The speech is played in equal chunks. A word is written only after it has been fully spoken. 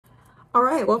All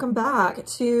right, welcome back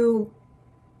to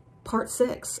part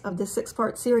 6 of this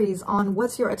 6-part series on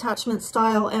what's your attachment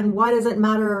style and why does it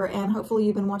matter. And hopefully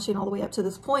you've been watching all the way up to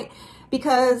this point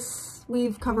because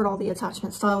we've covered all the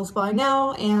attachment styles by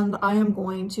now, and I am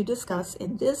going to discuss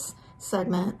in this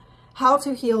segment how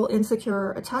to heal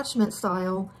insecure attachment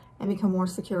style and become more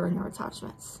secure in your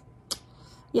attachments.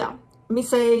 Yeah, let me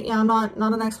say, I'm not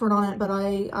an expert on it, but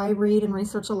I read and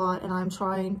research a lot, and I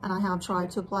have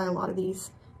tried to apply a lot of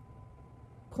these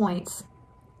points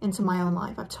into my own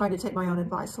life. I've tried to take my own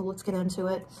advice, so let's get into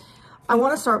it. I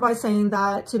want to start by saying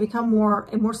that to become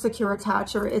a more secure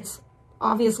attacher, it's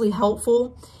obviously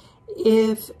helpful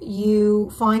if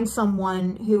you find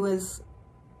someone who is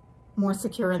more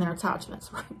secure in their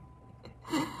attachments,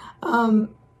 right?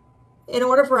 In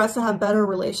order for us to have better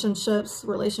relationships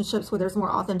where there's more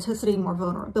authenticity, more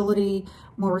vulnerability,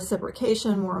 more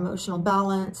reciprocation, more emotional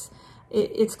balance,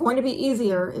 it's going to be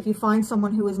easier if you find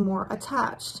someone who is more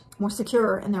attached, more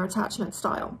secure in their attachment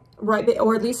style, right?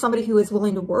 Or at least somebody who is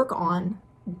willing to work on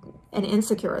an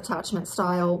insecure attachment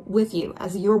style with you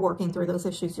as you're working through those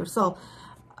issues yourself.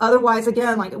 Otherwise,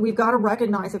 again, like, we've got to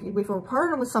recognize if we're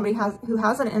partnering with somebody who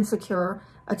has an insecure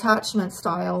attachment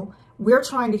style, we're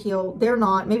trying to heal.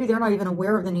 Maybe they're not even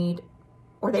aware of the need,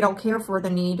 or they don't care for the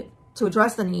need to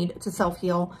address the need to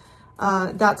self-heal.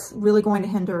 That's really going to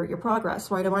hinder your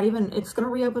progress, right? It's going to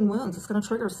reopen wounds. It's going to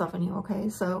trigger stuff in you, okay?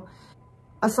 So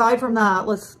aside from that,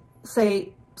 let's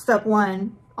say step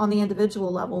 1 on the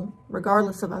individual level,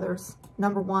 regardless of others.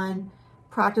 Number 1,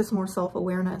 practice more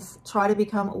self-awareness. Try to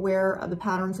become aware of the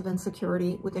patterns of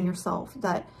insecurity within yourself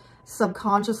that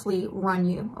subconsciously run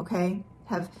you, okay?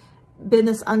 Have been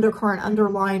this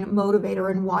underlying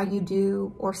motivator in why you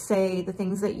do or say the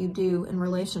things that you do in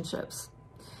relationships.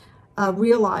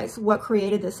 Realize what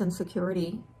created this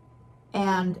insecurity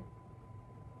and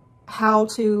how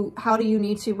do you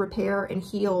need to repair and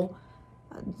heal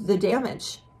the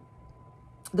damage,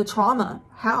 the trauma.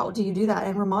 How do you do that?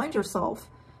 And remind yourself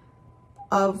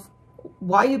of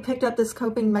why you picked up this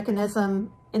coping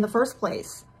mechanism in the first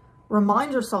place.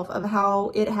 Remind yourself of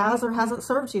how it has or hasn't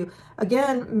served you.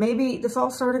 Again, maybe this all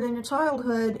started in your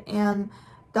childhood and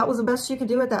that was the best you could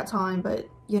do at that time, but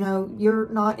you know, you're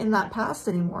not in that past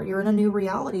anymore. You're in a new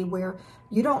reality where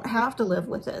you don't have to live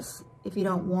with this if you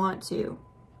don't want to,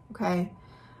 okay?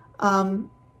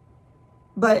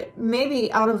 But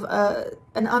maybe out of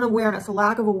an unawareness, a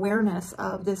lack of awareness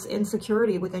of this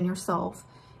insecurity within yourself,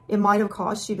 it might have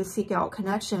caused you to seek out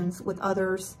connections with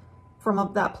others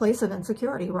from that place of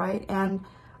insecurity, right? And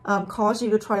cause you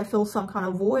to try to fill some kind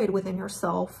of void within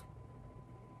yourself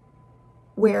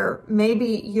where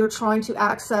maybe you're trying to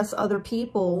access other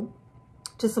people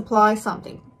to supply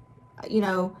something, you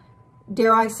know,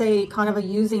 dare I say, kind of a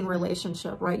using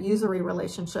relationship, right? Usury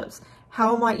relationships.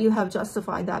 How might you have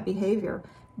justified that behavior?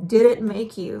 Did it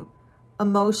make you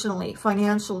emotionally,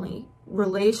 financially,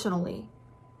 relationally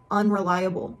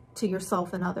unreliable to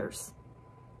yourself and others?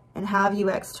 And have you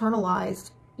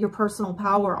externalized your personal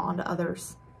power onto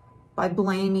others by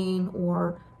blaming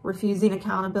or refusing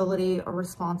accountability or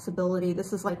responsibility?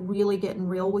 This is like really getting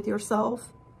real with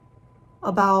yourself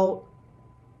about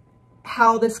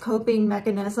how this coping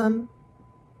mechanism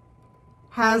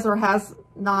has or has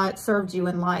not served you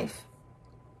in life.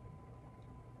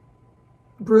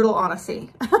 Brutal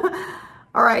honesty.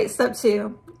 All right, step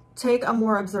 2, take a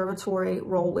more observatory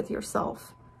role with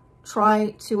yourself.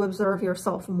 Try to observe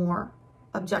yourself more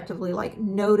objectively, like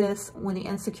notice when the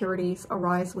insecurities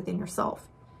arise within yourself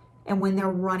and when they're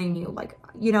running you, like,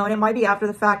 you know, and it might be after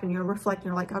the fact and you're reflecting,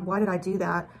 you're like, God, why did I do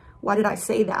that? Why did I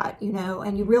say that? You know,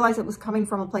 and you realize it was coming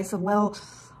from a place of, well,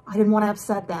 I didn't want to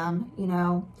upset them, you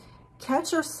know.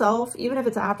 Catch yourself, even if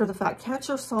it's after the fact, catch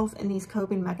yourself in these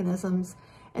coping mechanisms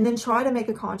and then try to make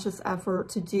a conscious effort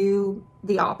to do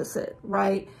the opposite,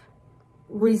 right?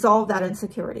 Resolve that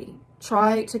insecurity.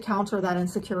 Try to counter that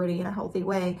insecurity in a healthy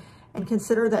way, and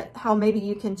consider that how maybe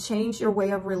you can change your way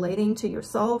of relating to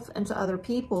yourself and to other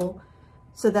people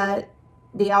so that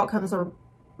the outcomes are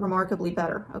remarkably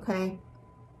better, okay?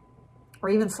 Or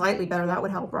even slightly better, that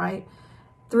would help, right?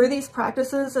 Through these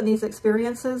practices and these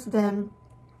experiences, then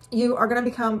you are going to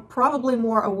become probably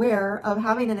more aware of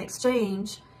having an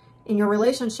exchange in your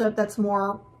relationship that's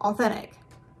more authentic,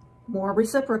 more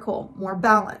reciprocal, more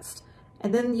balanced.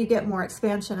 And then you get more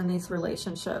expansion in these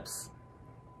relationships.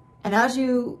 And as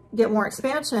you get more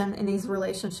expansion in these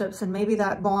relationships, and maybe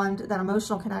that bond, that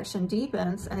emotional connection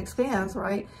deepens and expands,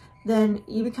 right? Then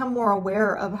you become more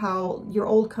aware of how your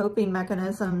old coping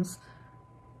mechanisms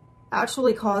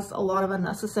actually caused a lot of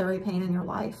unnecessary pain in your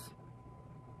life.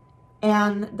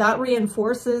 And that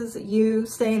reinforces you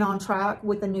staying on track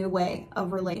with a new way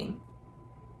of relating.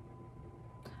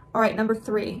 All right, number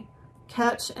 3,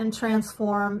 catch and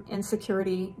transform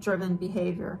insecurity-driven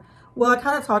behavior. Well, I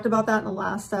kind of talked about that in the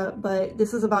last step, but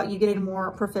this is about you getting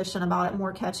more proficient about it,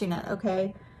 more catching it,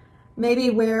 okay? Maybe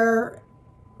where,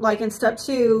 like in step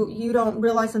 2, you don't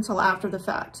realize until after the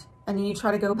fact. And then you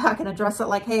try to go back and address it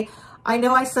like, hey, I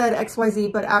know I said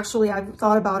XYZ, but actually I've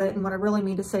thought about it. And what I really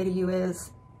mean to say to you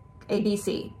is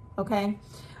ABC, okay?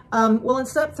 Well, in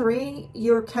step 3,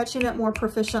 you're catching it more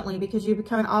proficiently because you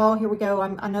become, oh, here we go.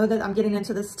 I know that I'm getting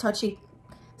into this touchy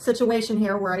situation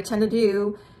here where I tend to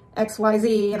do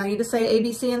XYZ and I need to say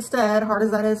ABC instead, hard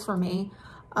as that is for me.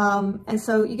 And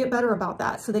so you get better about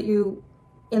that so that you,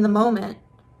 in the moment,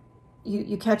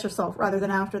 you catch yourself rather than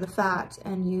after the fact,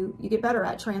 and you get better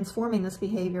at transforming this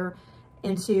behavior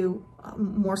into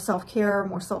more self-care,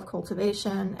 more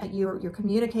self-cultivation. You're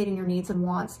communicating your needs and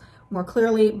wants more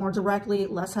clearly, more directly,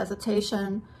 less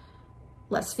hesitation,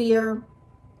 less fear.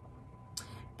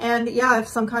 And yeah, if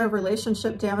some kind of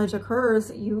relationship damage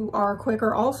occurs, you are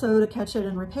quicker also to catch it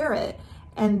and repair it.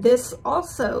 And this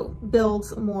also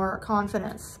builds more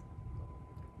confidence,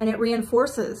 and it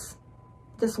reinforces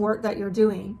this work that you're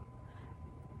doing.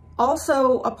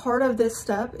 Also, a part of this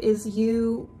step is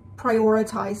you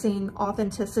prioritizing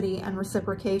authenticity and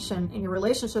reciprocation in your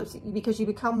relationships because you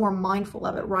become more mindful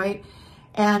of it, right?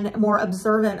 And more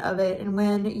observant of it. And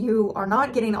when you are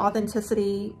not getting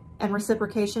authenticity and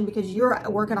reciprocation because you're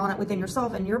working on it within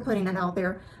yourself and you're putting it out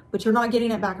there, but you're not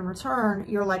getting it back in return,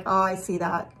 you're like, oh, I see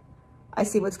that. I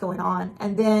see what's going on.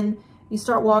 And then you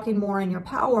start walking more in your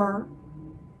power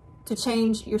to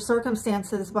change your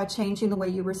circumstances by changing the way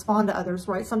you respond to others,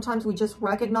 right? Sometimes we just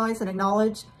recognize and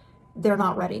acknowledge they're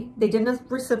not ready. They didn't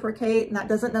reciprocate, and that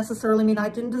doesn't necessarily mean I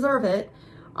didn't deserve it.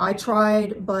 I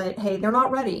tried, but hey, they're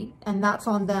not ready, and that's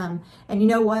on them. And you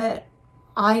know what?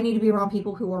 I need to be around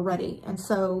people who are ready. And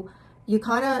so you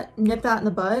kind of nip that in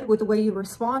the bud with the way you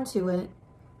respond to it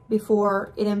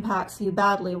before it impacts you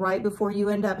badly, right? Before you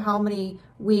end up how many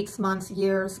weeks, months,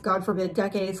 years, God forbid,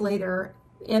 decades later,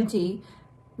 empty,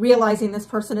 realizing this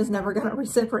person is never going to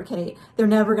reciprocate. They're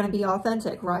never going to be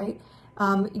authentic, right?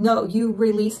 No, you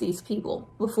release these people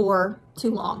before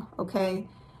too long, okay?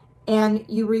 And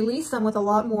you release them with a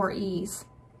lot more ease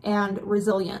and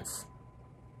resilience.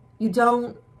 You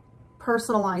don't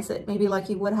personalize it maybe like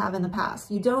you would have in the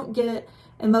past. You don't get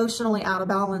emotionally out of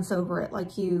balance over it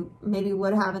like you maybe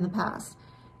would have in the past.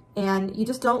 And you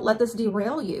just don't let this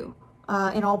derail you.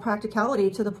 In all practicality,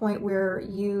 to the point where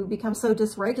you become so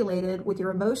dysregulated with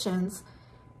your emotions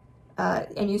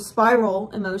and you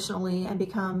spiral emotionally and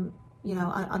become, you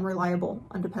know, unreliable,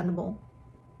 undependable.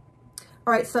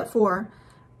 All right, step 4,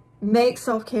 make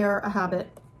self-care a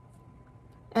habit.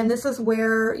 And this is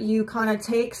where you kind of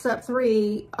take step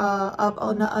 3 up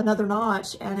another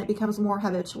notch, and it becomes more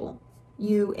habitual.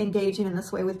 You engaging in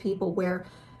this way with people where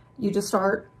you just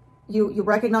start, you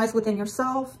recognize within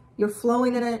yourself, you're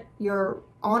flowing in it, you're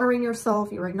honoring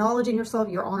yourself, you're acknowledging yourself,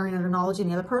 you're honoring and acknowledging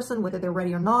the other person, whether they're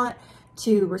ready or not,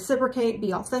 to reciprocate,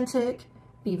 be authentic,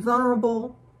 be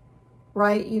vulnerable,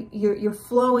 right? You're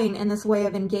flowing in this way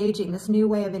of engaging, this new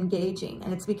way of engaging,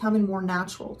 and it's becoming more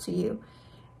natural to you.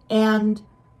 And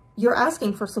you're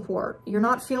asking for support. You're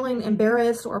not feeling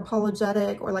embarrassed or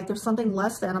apologetic or like there's something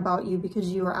less than about you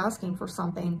because you are asking for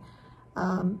something.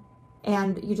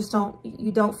 And you just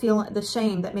don't feel the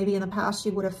shame that maybe in the past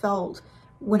you would have felt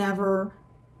whenever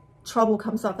trouble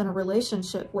comes up in a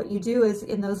relationship. What you do is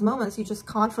in those moments, you just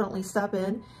confidently step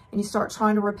in and you start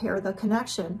trying to repair the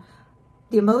connection,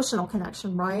 the emotional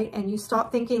connection, right? And you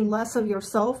stop thinking less of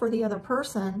yourself or the other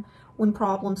person when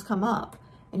problems come up,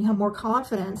 and you have more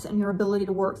confidence in your ability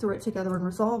to work through it together and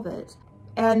resolve it.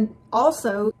 And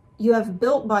also, you have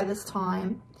built by this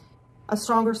time a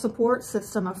stronger support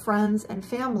system of friends and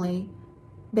family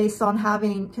based on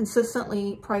having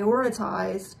consistently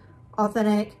prioritized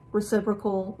authentic,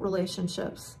 reciprocal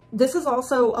relationships. This is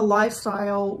also a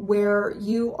lifestyle where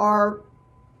you are,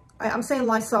 I'm saying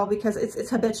lifestyle because it's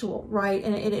habitual, right?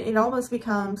 And it almost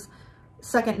becomes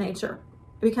second nature.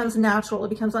 It becomes natural. It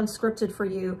becomes unscripted for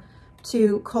you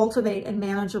to cultivate and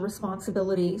manage your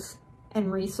responsibilities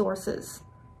and resources,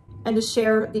 and to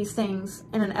share these things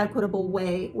in an equitable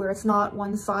way where it's not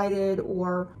one-sided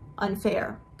or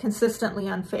unfair, consistently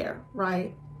unfair,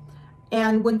 right?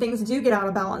 And when things do get out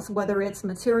of balance, whether it's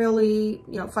materially,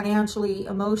 you know, financially,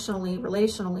 emotionally,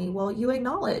 relationally, well, you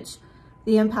acknowledge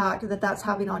the impact that that's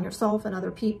having on yourself and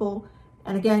other people.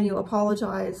 And again, you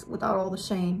apologize without all the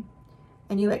shame,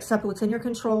 and you accept what's in your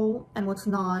control and what's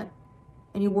not,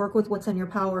 and you work with what's in your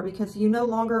power, because you no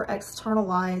longer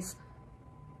externalize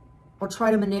or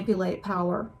try to manipulate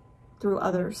power through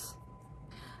others.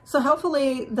 So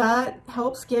hopefully that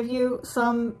helps give you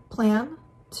some plan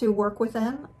to work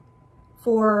within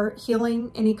for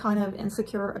healing any kind of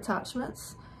insecure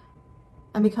attachments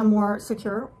and become more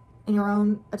secure in your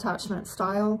own attachment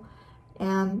style.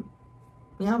 And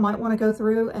yeah, might want to go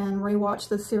through and rewatch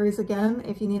this series again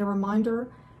if you need a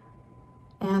reminder.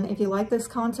 And if you like this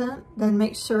content, then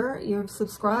make sure you've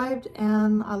subscribed,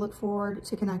 and I look forward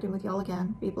to connecting with y'all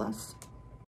again. Be blessed.